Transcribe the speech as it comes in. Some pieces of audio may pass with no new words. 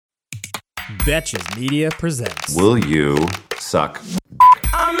Betches Media presents. Will you suck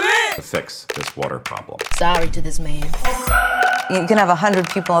I'm lit! to fix this water problem? Sorry to this man. You can have 100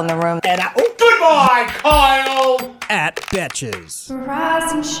 people in the room. And goodbye, Kyle! At Betches.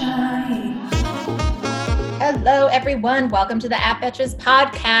 Rise and shine. Hello, everyone. Welcome to the At Betches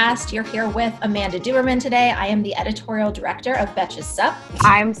podcast. You're here with Amanda Duerman today. I am the editorial director of Betches Sup.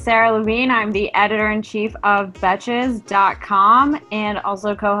 I'm Sarah Levine. I'm the editor-in-chief of Betches.com and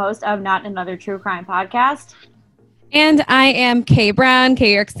also co-host of Not Another True Crime podcast. And I am Kay Brown,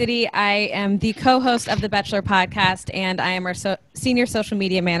 Kay York City. I am the co-host of the Bachelor podcast, and I am our senior social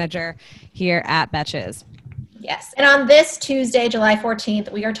media manager here at Betches. Yes. And on this Tuesday, July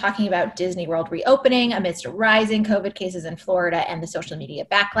 14th, we are talking about Disney World reopening amidst rising COVID cases in Florida and the social media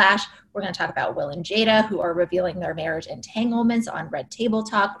backlash. We're going to talk about Will and Jada, who are revealing their marriage entanglements on Red Table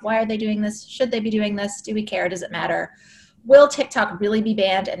Talk. Why are they doing this? Should they be doing this? Do we care? Does it matter? Will TikTok really be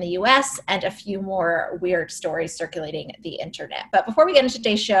banned in the US? And a few more weird stories circulating the internet. But before we get into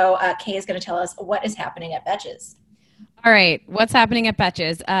today's show, Kay is going to tell us what is happening at Betches. All right, what's happening at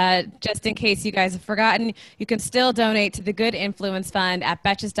Betches? Just in case you guys have forgotten, you can still donate to the Good Influence Fund at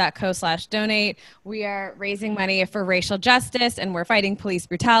betches.co/donate. We are raising money for racial justice and we're fighting police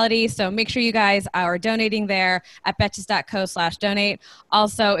brutality. So make sure you guys are donating there at betches.co/donate.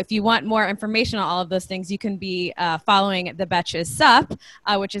 Also, if you want more information on all of those things, you can be following the Betches Sup,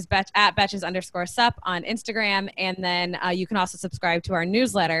 which is at Betches_Sup on Instagram. And then you can also subscribe to our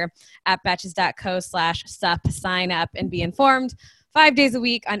newsletter at betches.co/sup. Sign up and be informed 5 days a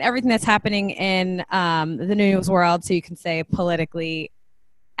week on everything that's happening in the news world, so you can stay politically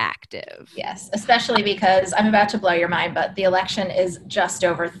active. Yes, especially because I'm about to blow your mind, but the election is just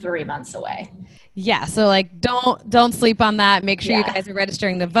over 3 months away. Yeah, so like don't sleep on that. Make sure you guys are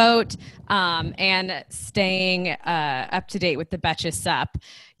registering to vote and staying up to date with the Betches Sup.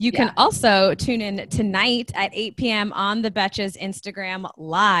 You can also tune in tonight at 8 p.m. on the Betches Instagram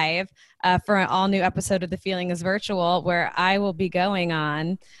Live for an all-new episode of The Feeling is Virtual, where I will be going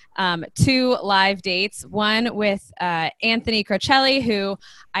on 2 live dates. One with Anthony Crocelli, who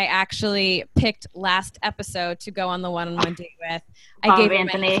I actually picked last episode to go on the one-on-one date with.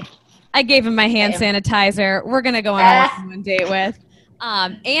 I gave him my hand sanitizer. We're going to go on a one-on-one date with.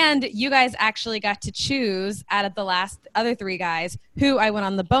 And you guys actually got to choose out of the other 3 guys who I went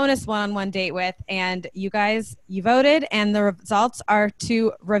on the bonus one-on-one date with. And you guys, you voted, and the results are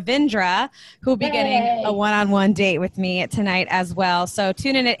to Ravindra, who will be getting a one-on-one date with me tonight as well. So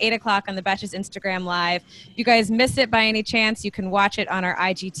tune in at 8 o'clock on the Betches Instagram Live. If you guys miss it by any chance, you can watch it on our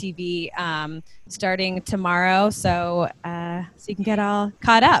IGTV starting tomorrow. So you can get all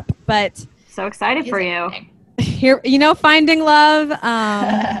caught up. But so excited for you. Here, finding love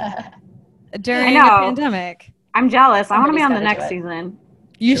during the pandemic. I'm jealous. I want to be on the next season.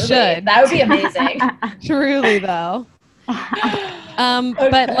 You should. That would be amazing. Truly, though.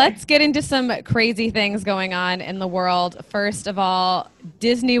 But let's get into some crazy things going on in the world. First of all,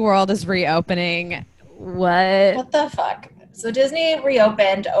 Disney World is reopening. What the fuck? So Disney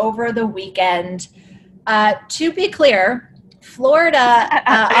reopened over the weekend. To be clear, Florida,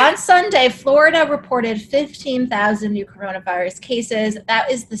 on Sunday, Florida reported 15,000 new coronavirus cases. That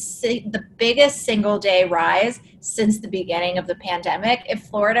is the biggest single day rise since the beginning of the pandemic. If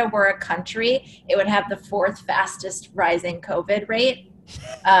Florida were a country, it would have the 4th fastest rising COVID rate.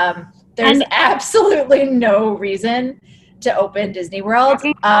 There's absolutely no reason to open Disney World.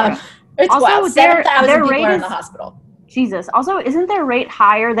 It's wild. 7,000 people are in the hospital. Jesus. Also, isn't their rate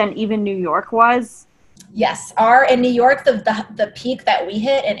higher than even New York was? Yes. In New York, the peak that we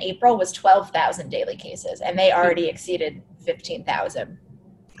hit in April was 12,000 daily cases, and they already exceeded 15,000.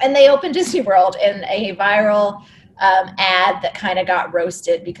 And they opened Disney World in a viral ad that kind of got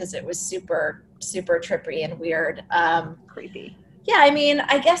roasted because it was super, super trippy and weird. Creepy. Yeah, I mean,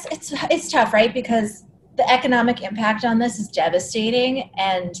 I guess it's tough, right? Because the economic impact on this is devastating,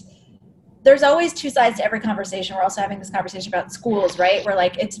 and there's always 2 sides to every conversation. We're also having this conversation about schools, right? Where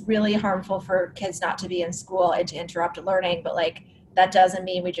it's really harmful for kids not to be in school and to interrupt learning, but that doesn't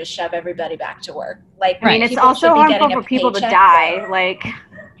mean we just shove everybody back to work. It's also harmful for people to die.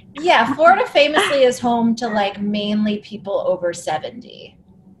 Yeah, Florida famously is home to mainly people over 70.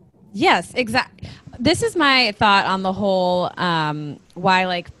 Yes, exactly. This is my thought on the whole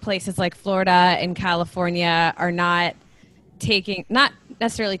why places like Florida and California are not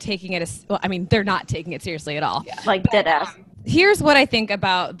necessarily taking it as well. I mean, they're not taking it seriously at all. Yeah. Dead ass. Here's what I think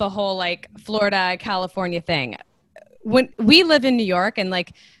about the whole Florida, California thing. When we live in New York, and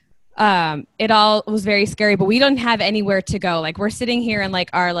it all was very scary, but we don't have anywhere to go. Like, we're sitting here in like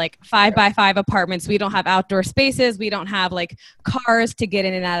our like 5x5 apartments. We don't have outdoor spaces. We don't have like cars to get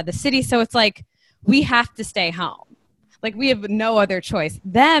in and out of the city. So it's like, we have to stay home. Like, we have no other choice.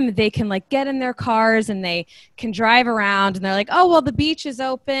 They can like get in their cars and they can drive around and they're like, oh, well, the beach is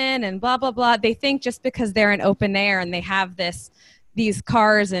open and blah, blah, blah. They think just because they're in open air and they have these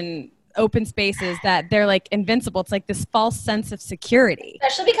cars and open spaces that they're like invincible. It's like this false sense of security.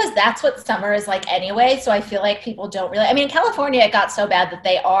 Especially because that's what summer is like anyway. So I feel like people don't really, I mean, in California, it got so bad that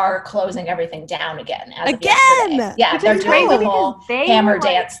they are closing everything down again. Yeah, they're doing the whole hammer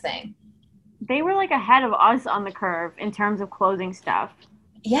dance thing. They were like ahead of us on the curve in terms of closing stuff.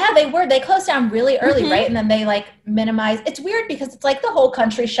 Yeah, they were. They closed down really early, right? And then they like minimized. It's weird because it's like the whole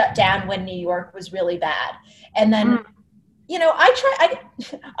country shut down when New York was really bad. And then, you know,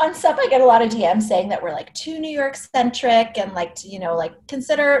 on stuff I get a lot of DMs saying that we're like too New York centric and like, to, you know, like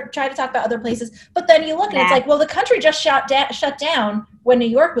try to talk about other places. But then you look and it's like, well, the country just shut down when New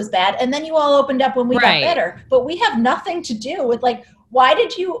York was bad. And then you all opened up when we got better. But we have nothing to do with like, why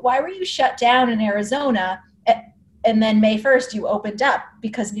were you shut down in Arizona and then May 1st you opened up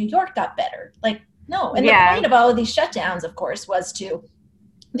because New York got better? Like, no. And the point of all of these shutdowns, of course,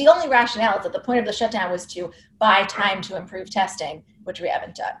 the only rationale is that the point of the shutdown was to buy time to improve testing, which we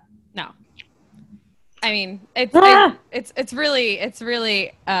haven't done. No. I mean, it's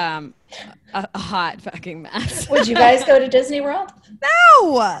really a hot fucking mess. Would you guys go to Disney World?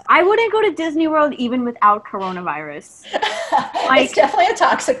 No! I wouldn't go to Disney World even without coronavirus. It's definitely a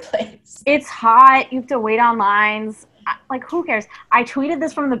toxic place. It's hot. You have to wait on lines. Like, who cares? I tweeted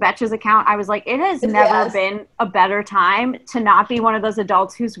this from the Betches account. I was like, it has never been a better time to not be one of those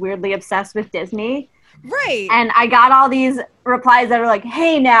adults who's weirdly obsessed with Disney. Right. And I got all these replies that are like,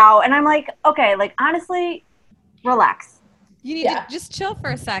 hey now. And I'm like, okay, like, honestly, relax. You need to just chill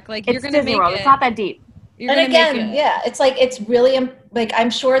for a sec. Like, it's you're going to make World. It's not that deep. And again, it's like, it's really, like, I'm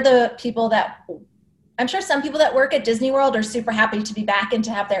sure some people that work at Disney World are super happy to be back and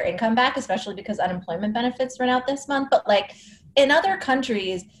to have their income back, especially because unemployment benefits run out this month. But like in other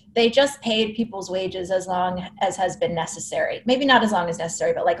countries, they just paid people's wages as long as has been necessary. Maybe not as long as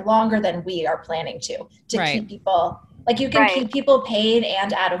necessary, but like longer than we are planning to keep people, like you can keep people paid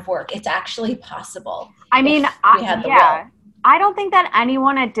and out of work. It's actually possible. I mean, I don't think that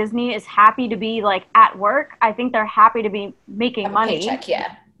anyone at Disney is happy to be like at work. I think they're happy to be making money. Paycheck,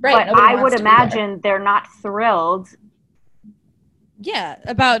 yeah. Right. But I would imagine they're not thrilled. Yeah,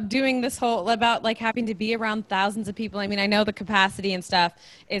 about doing this about like having to be around thousands of people. I mean, I know the capacity and stuff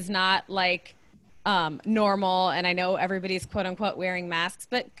is not like normal, and I know everybody's quote unquote wearing masks,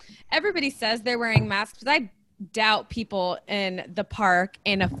 but everybody says they're wearing masks. But I doubt people in the park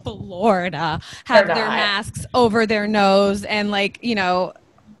in Florida have their masks over their nose and like, you know.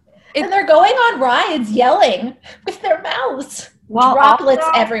 And they're going on rides yelling with their mouths. Well, droplets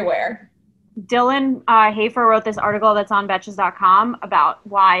everywhere. Dylan Hafer wrote this article that's on Betches.com about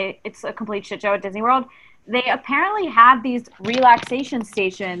why it's a complete shit show at Disney World. They apparently have these relaxation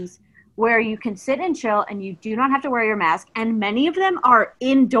stations where you can sit and chill and you do not have to wear your mask, and many of them are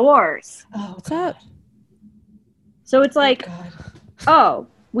indoors. Oh, what's up? So it's like,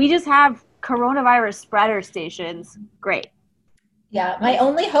 we just have coronavirus spreader stations. Great. Yeah, my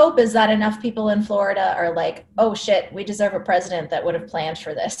only hope is that enough people in Florida are like, oh shit, we deserve a president that would have planned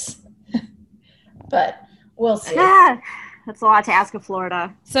for this. But we'll see. That's a lot to ask of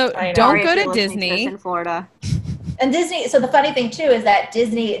Florida. So don't go to Disney. In Florida. And Disney, so the funny thing too is that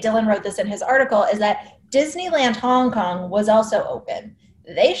Dylan wrote this in his article, is that Disneyland Hong Kong was also open.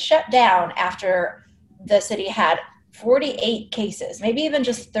 They shut down after the city had 48 cases, maybe even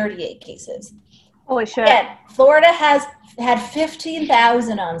just 38 cases. Holy shit. Again, Florida has had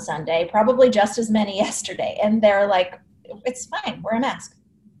 15,000 on Sunday, probably just as many yesterday. And they're like, it's fine, wear a mask.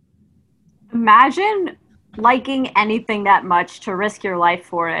 Imagine liking anything that much to risk your life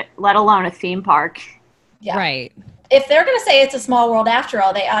for it, let alone a theme park. Yeah. Right. If they're going to say it's a small world after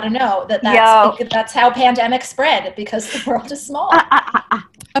all, they ought to know that's how pandemics spread, because the world is small.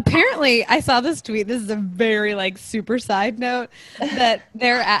 Apparently, I saw this tweet. This is a very like super side note that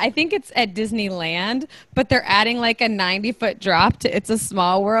I think it's at Disneyland, but they're adding like a 90-foot drop to It's a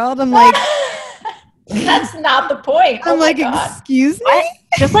Small World. I'm like, that's not the point. I'm like, excuse me?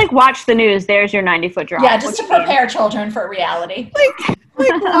 Just like watch the news. There's your 90-foot drop. Yeah, just to prepare children for reality. Like,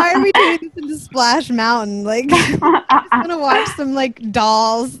 why are we doing this into Splash Mountain? Like, I just want to watch some like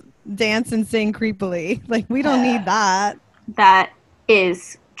dolls dance and sing creepily. Like, we don't need that. That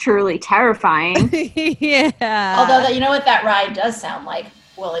is truly terrifying. Yeah. Although, you know what that ride does sound like?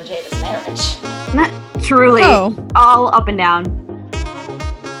 Will and Jada's marriage. Not truly. All up and down.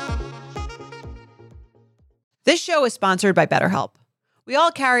 This show is sponsored by BetterHelp. We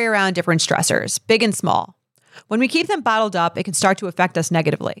all carry around different stressors, big and small. When we keep them bottled up, it can start to affect us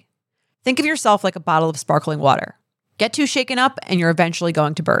negatively. Think of yourself like a bottle of sparkling water. Get too shaken up and you're eventually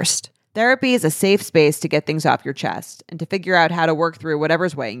going to burst. Therapy is a safe space to get things off your chest and to figure out how to work through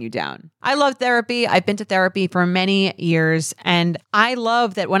whatever's weighing you down. I love therapy. I've been to therapy for many years, and I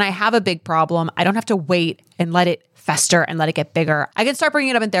love that when I have a big problem, I don't have to wait and let it fester and let it get bigger. I can start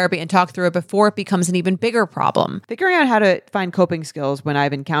bringing it up in therapy and talk through it before it becomes an even bigger problem. Figuring out how to find coping skills when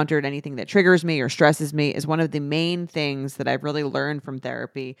I've encountered anything that triggers me or stresses me is one of the main things that I've really learned from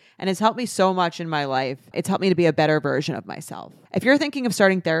therapy, and has helped me so much in my life. It's helped me to be a better version of myself. If you're thinking of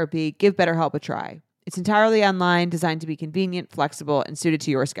starting therapy, give BetterHelp a try. It's entirely online, designed to be convenient, flexible, and suited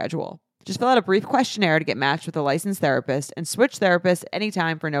to your schedule. Just fill out a brief questionnaire to get matched with a licensed therapist and switch therapists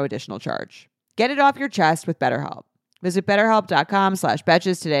anytime for no additional charge. Get it off your chest with BetterHelp. Visit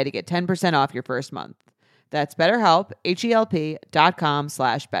BetterHelp.com/Betches today to get 10% off your first month. That's BetterHelp,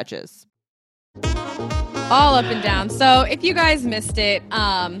 HELP.com/Betches. All up and down. So if you guys missed it,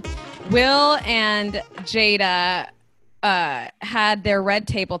 Will and Jada had their Red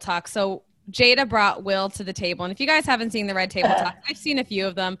Table Talk. So Jada brought Will to the table. And if you guys haven't seen the Red Table Talk, I've seen a few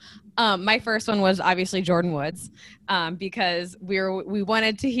of them. My first one was obviously Jordan Woods, because we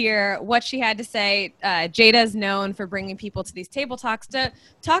wanted to hear what she had to say. Jada's known for bringing people to these table talks to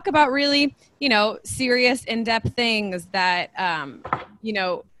talk about really, serious, in-depth things that,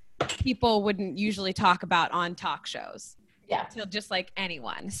 people wouldn't usually talk about on talk shows. Yeah. Just like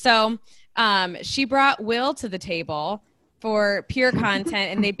anyone. So she brought Will to the table for pure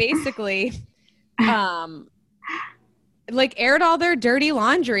content, and they basically aired all their dirty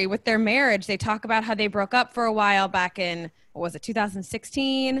laundry with their marriage. They talk about how they broke up for a while back in,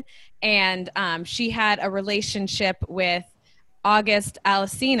 2016, and she had a relationship with August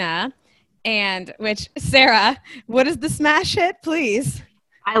Alsina, and which, Sarah, what is the smash hit, please?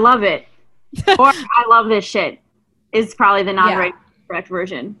 I love it. Or I love this shit is probably the correct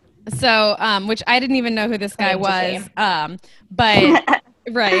version. So, which I didn't even know who this guy was, but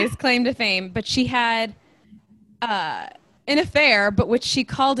right, his claim to fame. But she had an affair, but which she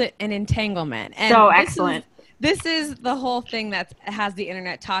called it an entanglement. And so excellent. This is the whole thing that has the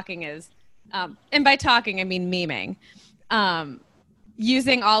internet talking is, and by talking I mean memeing,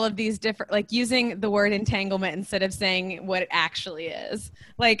 using all of these different, using the word entanglement instead of saying what it actually is.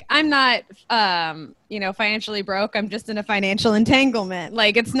 I'm not, financially broke. I'm just in a financial entanglement.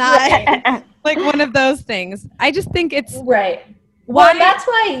 It's not one of those things. I just think it's right. Well, that's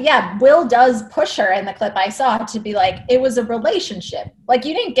why, Will does push her in the clip I saw to be it was a relationship. You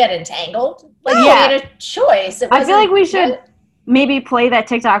didn't get entangled. You made a choice. I feel like we should maybe play that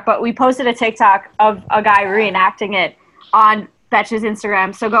TikTok, but we posted a TikTok of a guy reenacting it on Betch's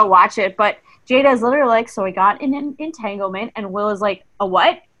Instagram, so go watch it. But Jada is literally so I got in an entanglement, and Will is like, a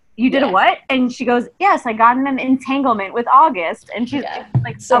what? You did a what? And she goes, yes, I got in an entanglement with August. And she's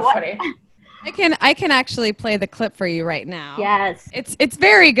so funny. I can actually play the clip for you right now. Yes. It's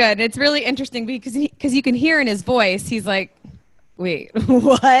very good. It's really interesting because you can hear in his voice, he's like, wait,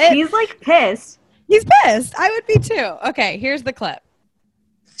 what? He's pissed. He's pissed. I would be too. Okay, here's the clip.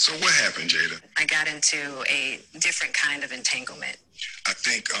 So what happened, Jada? I got into a different kind of entanglement. I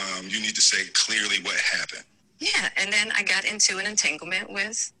think you need to say clearly what happened. Yeah, and then I got into an entanglement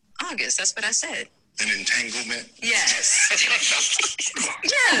with August. That's what I said. An entanglement? Yes.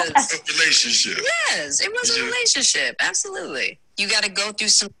 Yes. A relationship? Yes, it was a relationship. Absolutely. You got to go through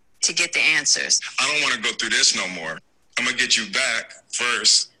some to get the answers. I don't want to go through this no more. I'm going to get you back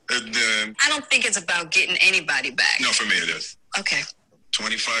first, and then... I don't think it's about getting anybody back. No, for me it is. Okay.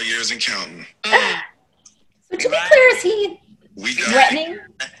 25 years and counting. So to be clear, is he threatening?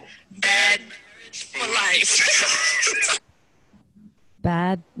 Bad for life.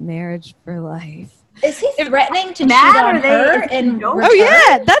 Bad marriage for life. Is he threatening to cheat on her? Oh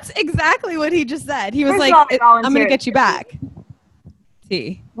yeah, that's exactly what he just said. He was I'm going to get you back.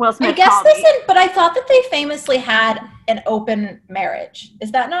 Will Smith. I guess but I thought that they famously had an open marriage.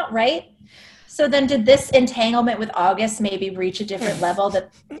 Is that not right? So then did this entanglement with August maybe reach a different level?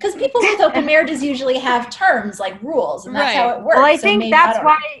 Because people with open marriages usually have terms, rules, and that's how it works. Well, I think that's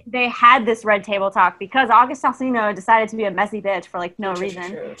why they had this Red Table Talk, because August Alsina decided to be a messy bitch for no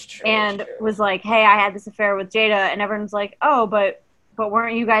reason. And was like, hey, I had this affair with Jada, and everyone's like, oh, but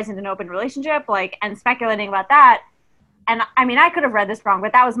weren't you guys in an open relationship? And speculating about that. And I mean, I could have read this wrong,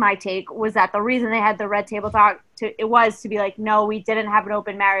 but that was my take, was that the reason they had the Red Table Talk was to be no, we didn't have an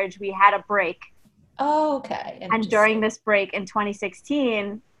open marriage. We had a break. Oh, okay. And during this break in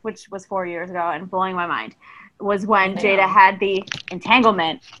 2016, which was 4 years ago and blowing my mind, was when Jada had the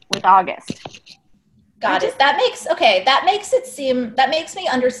entanglement with August. Got it. That makes me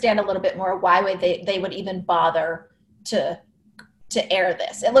understand a little bit more why would they would even bother to air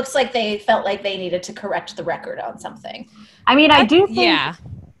this. It looks like they felt like they needed to correct the record on something. I mean, I do think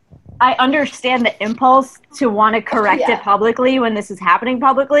I understand the impulse to want to correct it publicly when this is happening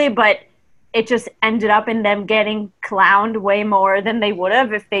publicly, but it just ended up in them getting clowned way more than they would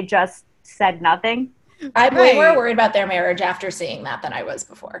have if they just said nothing. I'm way more worried about their marriage after seeing that than I was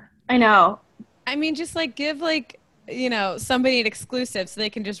before. I know. I mean, just like give somebody an exclusive so they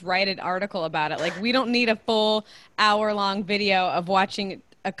can just write an article about it. Like, we don't need a full hour-long video of watching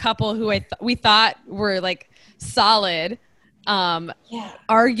a couple who we thought were like solid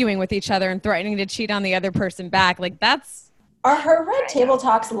arguing with each other and threatening to cheat on the other person back. Like, that's... Are her Red Table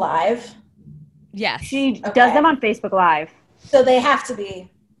Talks live? Yes. She does them on Facebook Live. So they have to be...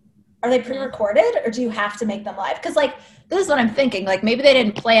 Are they pre-recorded, or do you have to make them live? Because, like, this is what I'm thinking. Like, maybe they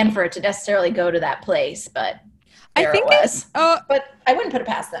didn't plan for it to necessarily go to that place, but there it was. But I wouldn't put it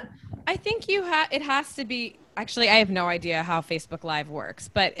past them. I think it has to be... Actually, I have no idea how Facebook Live works,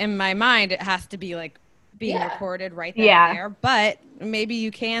 but in my mind, it has to be, like, being recorded right then and there. But maybe you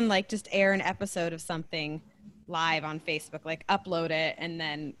can, like, just air an episode of something live on Facebook, like, upload it, and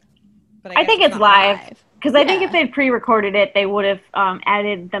then... But I think it's live. Because I think if they'd pre-recorded it, they would have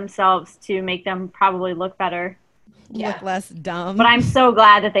added themselves to make them probably look better. Look less dumb. But I'm so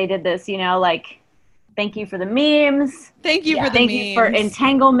glad that they did this, like, thank you for the memes. Thank you for the memes. Thank you for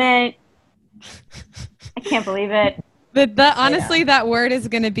entanglement. I can't believe it. Honestly, that word is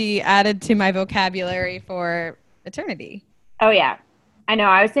going to be added to my vocabulary for eternity. Oh, yeah. I know.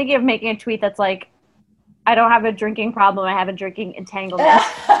 I was thinking of making a tweet that's like, I don't have a drinking problem. I have a drinking entanglement.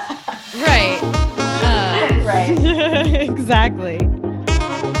 Right. Right. Exactly.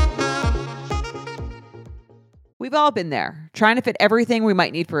 We've all been there, trying to fit everything we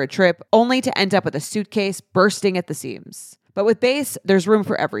might need for a trip, only to end up with a suitcase bursting at the seams. But with Base, there's room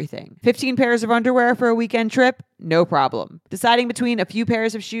for everything. 15 pairs of underwear for a weekend trip? No problem. Deciding between a few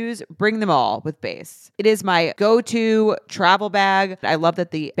pairs of shoes? Bring them all with Base. It is my go-to travel bag. I love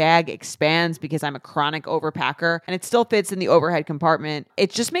that the bag expands because I'm a chronic overpacker, and it still fits in the overhead compartment. It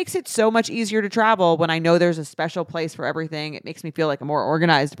just makes it so much easier to travel when I know there's a special place for everything. It makes me feel like a more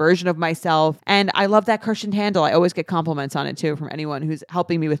organized version of myself, and I love that cushioned handle. I always get compliments on it too from anyone who's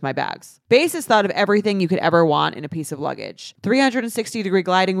helping me with my bags. Base has thought of everything you could ever want in a piece of luggage. 360-degree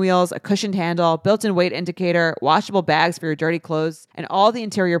gliding wheels, a cushioned handle, built-in weight indicator, washable bags for your dirty clothes, and all the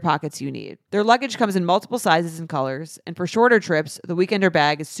interior pockets you need. Their luggage comes in multiple sizes and colors, and for shorter trips, the Weekender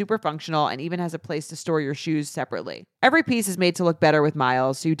bag is super functional and even has a place to store your shoes separately. Every piece is made to look better with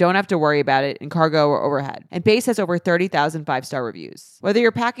miles, so you don't have to worry about it in cargo or overhead. And Base has over 30,000 five-star reviews. Whether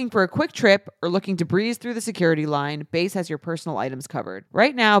you're packing for a quick trip or looking to breeze through the security line, Base has your personal items covered.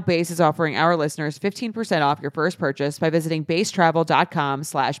 Right now, Base is offering our listeners 15% off your first purchase by visiting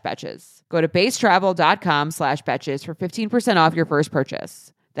basetravel.com/betches. Go to basetravel.com/betches for 15% off your first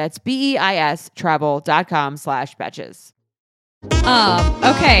purchase. That's BEIS travel.com/betches.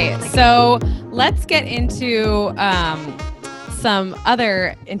 Okay, so let's get into some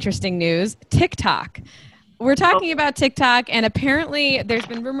other interesting news. TikTok. We're talking about TikTok, and apparently there's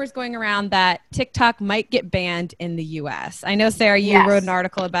been rumors going around that TikTok might get banned in the U.S. I know, Sarah, you wrote an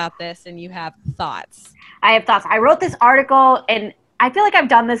article about this, and you have thoughts. I have thoughts. I wrote this article, and I feel like I've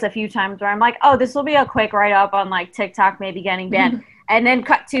done this a few times where I'm like, oh, this will be a quick write-up on, like, TikTok maybe getting banned. And then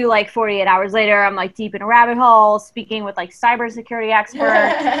cut to, like, 48 hours later, I'm, like, deep in a rabbit hole, speaking with, like, cybersecurity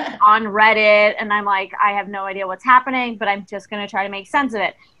experts on Reddit. And I'm like, I have no idea what's happening, but I'm just going to try to make sense of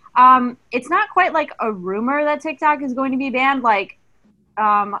it. It's not quite like a rumor that TikTok is going to be banned. Like,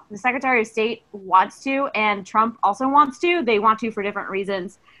 the Secretary of State wants to, and Trump also wants to. They want to for different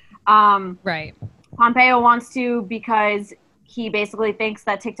reasons. Right. Pompeo wants to because he basically thinks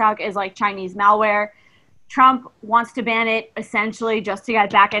that TikTok is like Chinese malware. Trump wants to ban it essentially just to get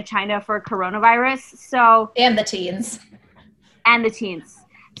back at China for coronavirus. And the teens.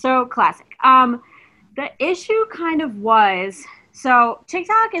 So classic. The issue kind of was, so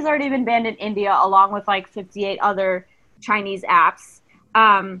TikTok has already been banned in India along with like 58 other Chinese apps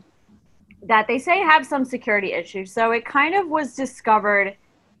that they say have some security issues. So it kind of was discovered,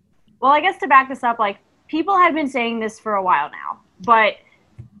 well, I guess to back this up, like people have been saying this for a while now, but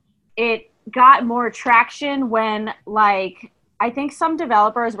it got more traction when, like, I think some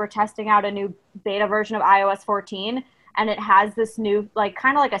developers were testing out a new beta version of iOS 14, and it has this new, like,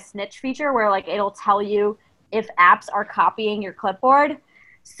 kind of like a snitch feature where, like, it'll tell you if apps are copying your clipboard.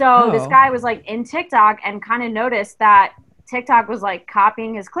 So this guy was, like, in TikTok and kind of noticed that TikTok was, like,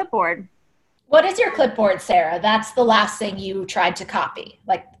 copying his clipboard. What is your clipboard, Sarah? That's the last thing you tried to copy.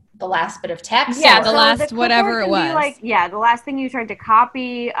 Like, the last bit of text. Yeah, the So last clipboard whatever it can be was. the last thing you tried to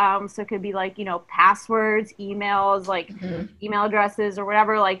copy. So it could be like, passwords, emails, like email addresses or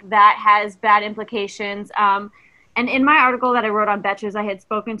whatever. Like that has bad implications. And in my article that I wrote on Betches, I had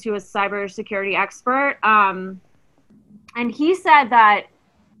spoken to a cybersecurity expert. And he said that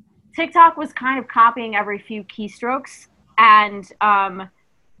TikTok was kind of copying every few keystrokes. And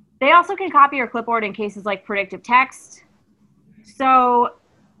they also can copy your clipboard in cases like predictive text. So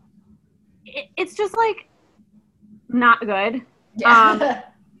it's just like not good. Yeah.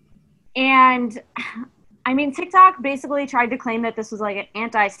 And I mean, TikTok basically tried to claim that this was like an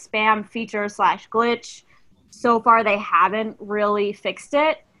anti-spam feature / glitch. So far, they haven't really fixed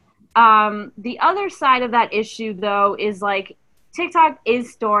it. The other side of that issue, though, is like TikTok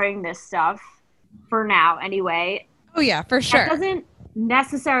is storing this stuff for now anyway. Oh, yeah, for sure. That doesn't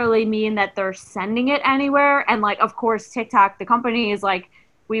necessarily mean that they're sending it anywhere. And like, of course, TikTok, the company, is like,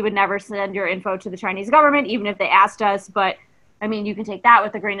 we would never send your info to the Chinese government, even if they asked us. But I mean, you can take that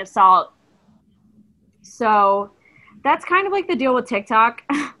with a grain of salt. So that's kind of like the deal with TikTok.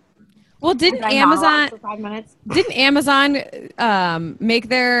 Well, didn't Amazon make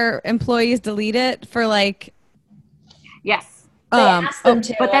their employees delete it for like? Yes. They asked them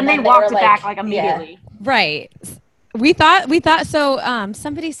to, but then and they then walked were it back like, like immediately. Right. We thought so.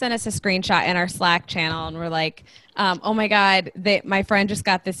 Somebody sent us a screenshot in our Slack channel, and we're like, "Oh my God!" My friend just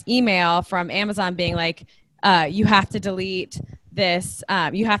got this email from Amazon being like, "You have to delete this.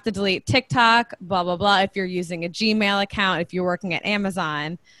 You have to delete TikTok. Blah blah blah. If you're using a Gmail account, if you're working at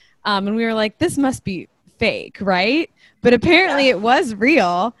Amazon." And we were like, "This must be fake, right?" But apparently, it was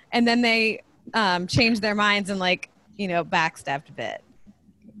real. And then they changed their minds and backstepped a bit.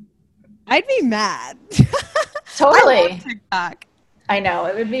 I'd be mad. Totally. I love TikTok. I know.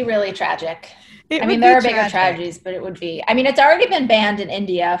 It would be really tragic. It I mean, would there be are bigger tragic. tragedies, but it would be. I mean, it's already been banned in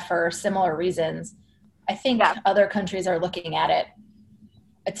India for similar reasons. I think other countries are looking at it.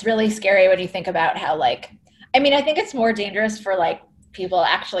 It's really scary when you think about how, I think it's more dangerous for, people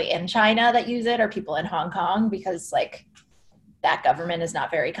actually in China that use it or people in Hong Kong because, that government is not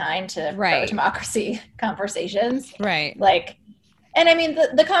very kind to pro-democracy conversations. Right. And I mean,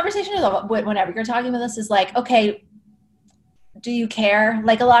 the conversation is whenever you're talking about this is okay, do you care?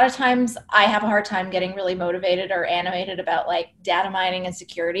 A lot of times I have a hard time getting really motivated or animated about data mining and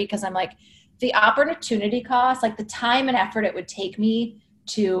security because I'm the opportunity cost, the time and effort it would take me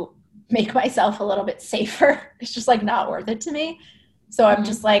to make myself a little bit safer. It's just not worth it to me. So I'm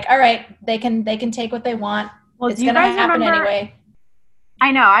just all right, they can take what they want. Well, it's going to happen anyway.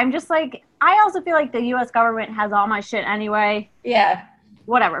 I know. I'm just I also feel like the U.S. government has all my shit anyway. Yeah.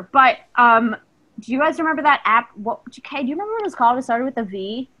 Whatever. But do you guys remember that app? Do you remember what it was called? It started with a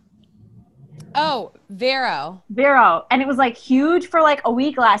V. Oh, Vero. And it was huge for a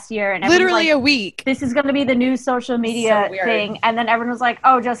week last year. And literally a week. This is going to be the new social media thing. And then everyone was like,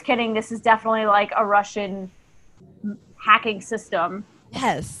 oh, just kidding. This is definitely a Russian hacking system.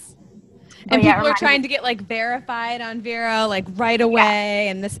 Yes. And people are trying to get verified on Vero right away,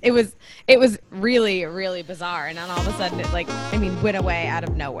 and it was really, really bizarre. And then all of a sudden it went away out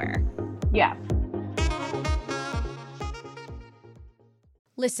of nowhere. Yeah.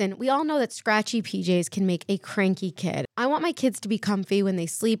 Listen, we all know that scratchy PJs can make a cranky kid. I want my kids to be comfy when they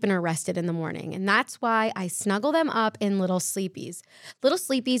sleep and are rested in the morning, and that's why I snuggle them up in Little Sleepies. Little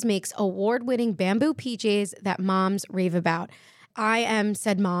Sleepies makes award-winning bamboo PJs that moms rave about. I am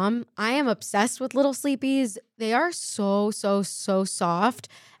said mom. I am obsessed with Little Sleepies. They are so, so, so soft.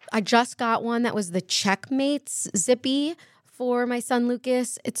 I just got one that was the Checkmates Zippy for my son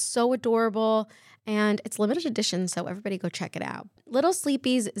Lucas. It's so adorable, and it's limited edition, so everybody go check it out. Little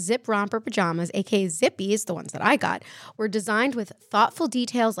Sleepies Zip Romper Pajamas, aka Zippies, the ones that I got, were designed with thoughtful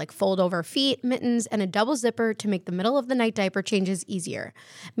details like fold-over feet, mittens, and a double zipper to make the middle-of-the-night diaper changes easier.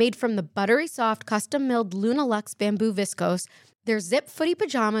 Made from the buttery soft, custom-milled Luna Luxe bamboo viscose, their zip footy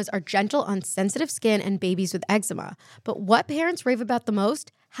pajamas are gentle on sensitive skin and babies with eczema. But what parents rave about the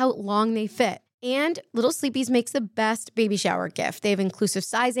most? How long they fit. And Little Sleepies makes the best baby shower gift. They have inclusive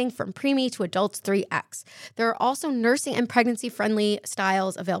sizing from preemie to adults 3X. There are also nursing and pregnancy-friendly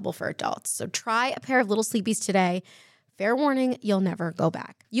styles available for adults. So try a pair of Little Sleepies today. Fair warning, you'll never go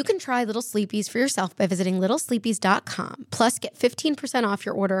back. You can try Little Sleepies for yourself by visiting littlesleepies.com. Plus, get 15% off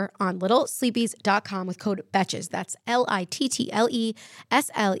your order on littlesleepies.com with code BETCHES. That's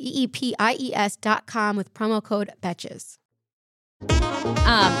LITTLESLEEPIES.com with promo code BETCHES.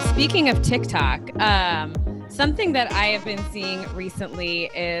 Speaking of TikTok, something that I have been seeing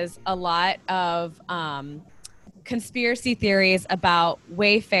recently is a lot of conspiracy theories about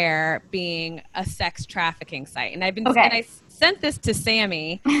Wayfair being a sex trafficking site. And I've been and I sent this to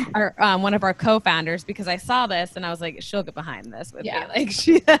Sammy, our, one of our co-founders, because I saw this and I was like, she'll get behind this with me.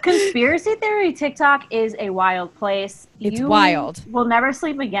 Like, conspiracy theory TikTok is a wild place. It's wild. Will never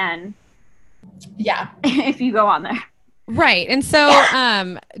sleep again. Yeah. If you go on there. Right. And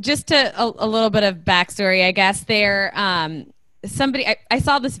so just to a little bit of backstory, I guess there, I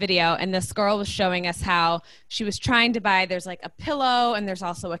saw this video and this girl was showing us how she was trying to buy, there's like a pillow and there's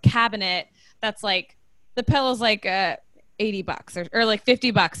also a cabinet that's like, the pillow's like $80 or like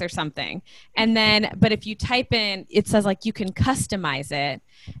 $50 or something. And then, but if you type in, it says like you can customize it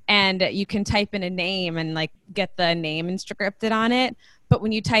and you can type in a name and like get the name inscripted on it. But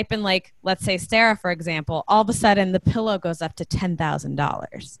when you type in like, let's say Sarah, for example, all of a sudden the pillow goes up to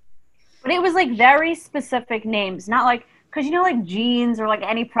 $10,000. But it was like very specific names, not like, because you know, like jeans or like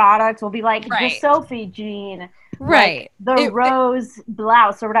any product will be like the Sophie jean, right? Like the Rose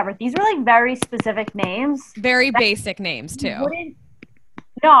blouse or whatever. These were like very specific names, very basic names too.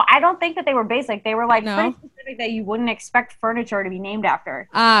 No, I don't think that they were basic. They were like pretty specific that you wouldn't expect furniture to be named after.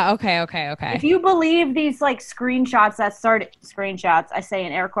 Okay. If you believe these like screenshots, I say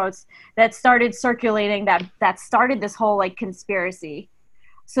in air quotes, that started circulating, that started this whole like conspiracy.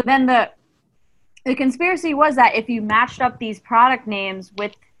 So then the conspiracy was that if you matched up these product names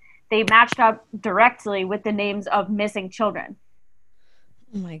they matched up directly with the names of missing children.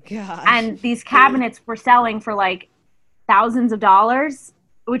 Oh my God. And these cabinets were selling for like thousands of dollars,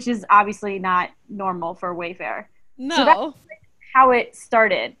 which is obviously not normal for Wayfair. No. So that's how it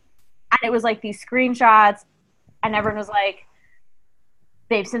started. And it was like these screenshots and everyone was like,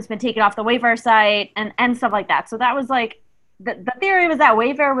 they've since been taken off the Wayfair site and stuff like that. So that was like, the theory was that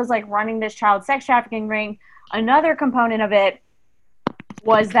Wayfair was like running this child sex trafficking ring. Another component of it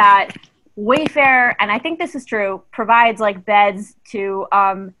was that Wayfair, and I think this is true, provides like beds to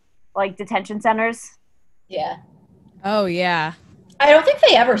like detention centers. Yeah. Oh yeah. I don't think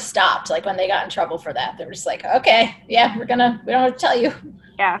they ever stopped. Like when they got in trouble for that, they were just like, okay, yeah, we don't have to tell you.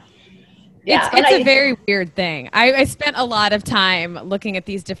 Yeah. Yeah, it's a very weird thing. I spent a lot of time looking at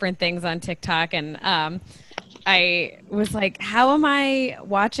these different things on TikTok, and I was like, how am I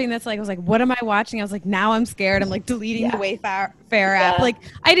watching this? Like, I was like, what am I watching? I was like, now I'm scared. I'm like deleting the Wayfair app. Like,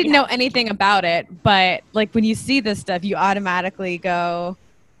 I didn't know anything about it, but like when you see this stuff, you automatically go,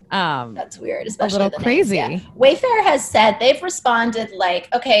 that's weird, especially a little crazy. Names, yeah. Wayfair has said they've responded like,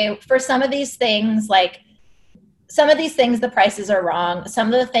 okay, for some of these things, the prices are wrong.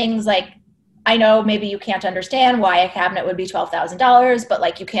 Some of the things, like, I know maybe you can't understand why a cabinet would be $12,000, but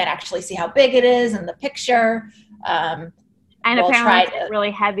like you can't actually see how big it is in the picture. And apparently it's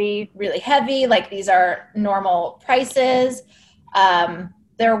really heavy. Like these are normal prices.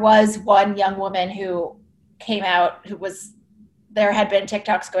 There was one young woman who came out there had been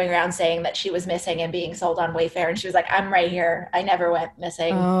TikToks going around saying that she was missing and being sold on Wayfair. And she was like, I'm right here. I never went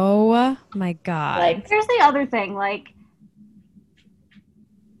missing. Oh my God. Like, here's the other thing. Like,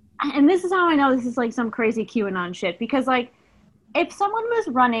 and this is how I know this is like some crazy QAnon shit, because like if someone was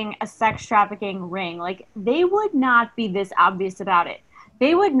running a sex trafficking ring, like they would not be this obvious about it.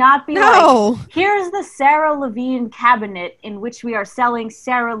 They would not be like, here's the Sarah Levine cabinet in which we are selling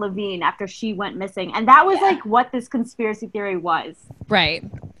Sarah Levine after she went missing. And that was like what this conspiracy theory was. Right.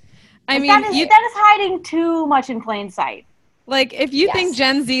 I mean, that is hiding too much in plain sight. Like, if you think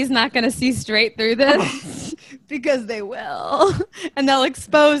Gen Z is not going to see straight through this, because they will, and they'll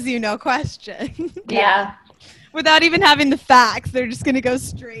expose you, no question. Yeah. Without even having the facts, they're just going to go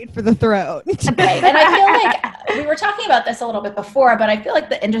straight for the throat. Right. And I feel like we were talking about this a little bit before, but I feel like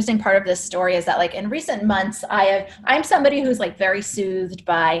the interesting part of this story is that, like, in recent months, I'm somebody who's like very soothed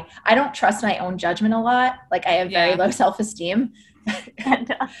by, I don't trust my own judgment a lot. Like, I have very low self-esteem.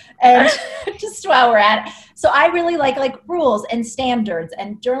 and just while we're at it, so I really like rules and standards,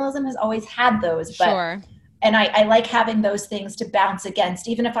 and journalism has always had those, but and I like having those things to bounce against,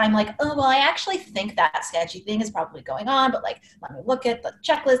 even if I'm like, oh well, I actually think that sketchy thing is probably going on, but like, let me look at the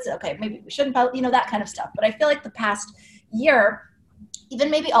checklist. Okay, maybe we shouldn't, that kind of stuff. But I feel like the past year,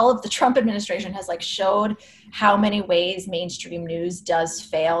 even maybe all of the Trump administration has like showed how many ways mainstream news does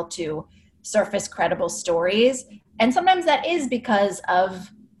fail to surface credible stories. And sometimes that is because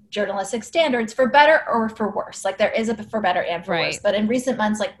of journalistic standards, for better or for worse. Like there is a for better and for worse. But in recent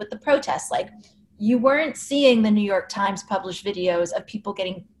months, like with the protests, like you weren't seeing the New York Times publish videos of people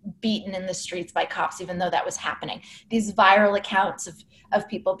getting beaten in the streets by cops, even though that was happening. These viral accounts of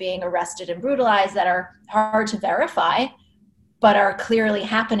people being arrested and brutalized that are hard to verify, but are clearly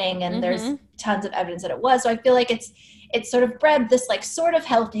happening. And there's tons of evidence that it was. So I feel like it's sort of bred this like sort of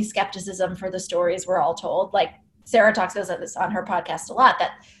healthy skepticism for the stories we're all told. Like, Sarah talks about this on her podcast a lot,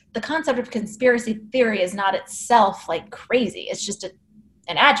 that the concept of conspiracy theory is not itself like crazy. It's just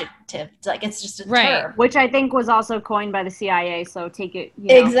an adjective. It's like, it's just a term. Which I think was also coined by the CIA. So take it,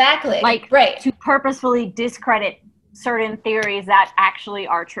 you know, exactly. Like, to purposefully discredit certain theories that actually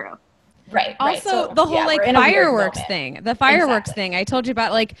are true. Right. Also, So, the whole yeah, like we're in a weird fireworks moment. thing, the fireworks thing I told you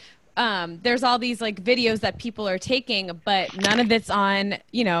about, like, there's all these like videos that people are taking, but none of it's on,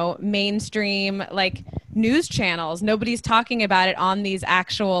 you know, mainstream like news channels. Nobody's talking about it on these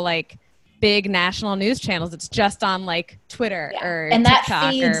actual like big national news channels. It's just on like Twitter or and that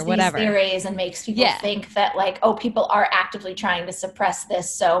TikTok feeds or whatever. these theories and makes people think that like, oh, people are actively trying to suppress this.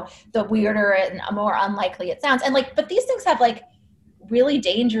 So the weirder and more unlikely it sounds. And like, but these things have like really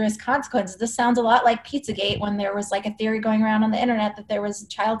dangerous consequences. This sounds a lot like Pizzagate, when there was like a theory going around on the internet that there was a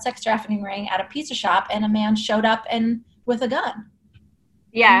child sex trafficking ring at a pizza shop and a man showed up and with a gun.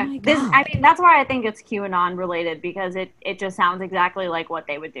 Yeah, I mean, that's why I think it's QAnon related, because it just sounds exactly like what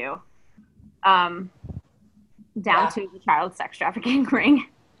they would do. Down to the child sex trafficking ring.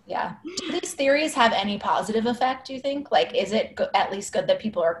 Yeah. Do these theories have any positive effect, do you think? Like, is it at least good that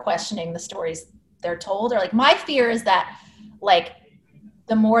people are questioning the stories they're told? Or like, my fear is that like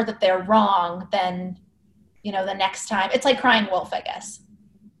the more that they're wrong, then, you know, the next time it's like crying wolf, I guess.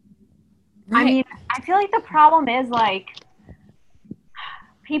 I mean, I feel like the problem is like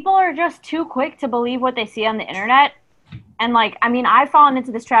people are just too quick to believe what they see on the internet. And like, I mean, I've fallen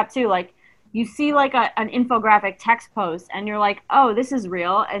into this trap too. Like, you see like an infographic text post and you're like, oh, this is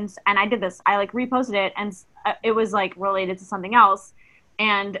real. And I did this, I like reposted it and it was like related to something else.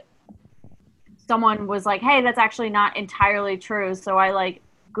 And someone was like, hey, that's actually not entirely true. So I like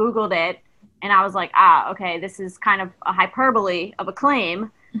Googled it and I was like, okay, this is kind of a hyperbole of a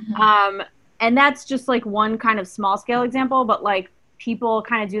claim. Mm-hmm. And that's just like one kind of small scale example, but like people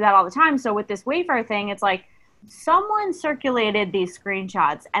kind of do that all the time. So with this Wayfair thing, it's like someone circulated these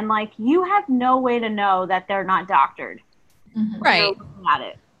screenshots and like you have no way to know that they're not doctored. Mm-hmm. Right. At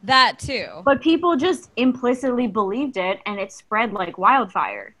it. That too. But people just implicitly believed it and it spread like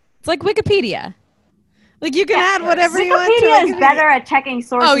wildfire. It's like Wikipedia. Like you can add whatever you want to Wikipedia is better at checking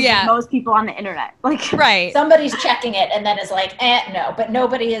sources than most people on the internet. Like, right. Somebody's checking it and then is like, no, but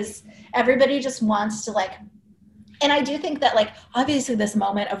everybody just wants to like, and I do think that like, obviously this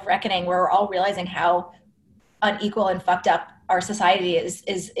moment of reckoning where we're all realizing how unequal and fucked up our society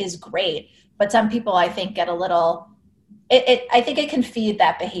is great. But some people I think get a little, I think it can feed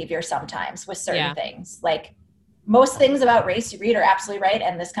that behavior sometimes with certain things. Like most things about race you read are absolutely right.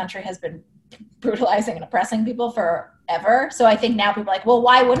 And this country has been brutalizing and oppressing people forever. So I think now people are like, well,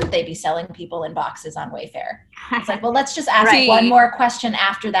 why wouldn't they be selling people in boxes on Wayfair? It's like, well, let's just ask one more question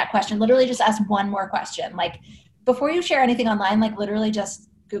after that question. Literally just ask one more question. Like before you share anything online, like literally just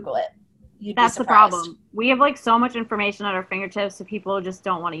Google it. That's the problem. We have like so much information at our fingertips, so people just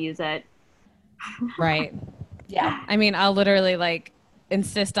don't want to use it. Right. Yeah. I mean, I'll literally like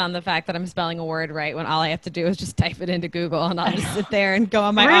insist on the fact that I'm spelling a word right when all I have to do is just type it into Google and I'll just sit there and go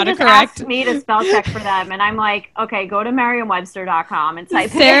on my autocorrect. Just asked me to spell check for them and I'm like, okay, go to Merriam-Webster.com and type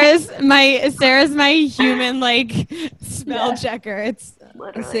Sarah's my human like spell checker. It's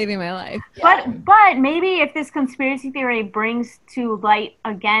saving my life. But maybe if this conspiracy theory brings to light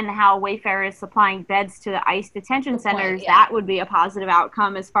again how Wayfair is supplying beds to the ICE detention centers, that would be a positive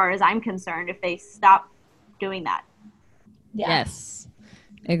outcome as far as I'm concerned if they stop doing that. Yeah. Yes.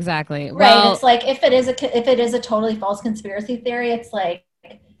 Exactly. Right. Well, it's like if it is a totally false conspiracy theory, it's like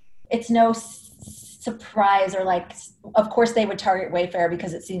it's no surprise or like of course they would target Wayfair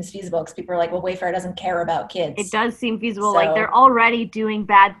because it seems feasible because people are like, well, Wayfair doesn't care about kids. It does seem feasible. Like they're already doing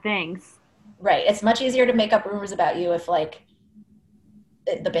bad things. Right. It's much easier to make up rumors about you if like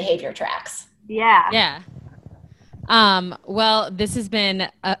the behavior tracks. Yeah. Yeah. Well, this has been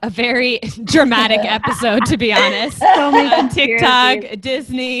a very dramatic episode, to be honest. So many TikTok,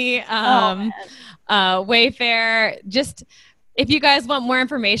 Disney, Wayfair. Just if you guys want more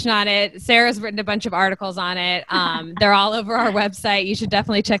information on it, Sarah's written a bunch of articles on it. They're all over our website. You should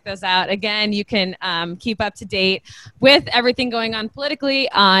definitely check those out. Again, you can keep up to date with everything going on politically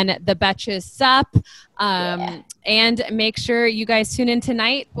on the Betches Sup. And make sure you guys tune in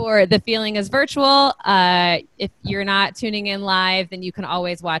tonight for The Feeling is Virtual. If you're not tuning in live, then you can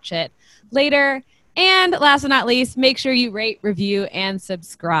always watch it later. And last but not least, make sure you rate, review, and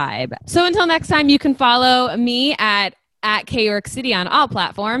subscribe. So until next time, you can follow me at K-York City on all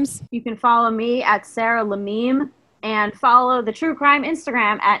platforms. You can follow me at Sarah Lamim and follow the True Crime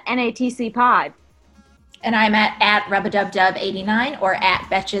Instagram at NATC Pod. And I'm at Rubadubdub89 or at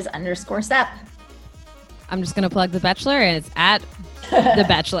Betches_Sup. I'm just going to plug The Bachelor, and it's at The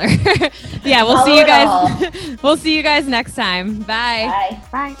Bachelor. Yeah, we'll see you guys. We'll see you guys next time. Bye.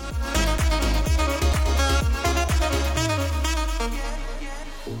 Bye.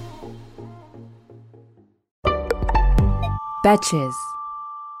 Betches.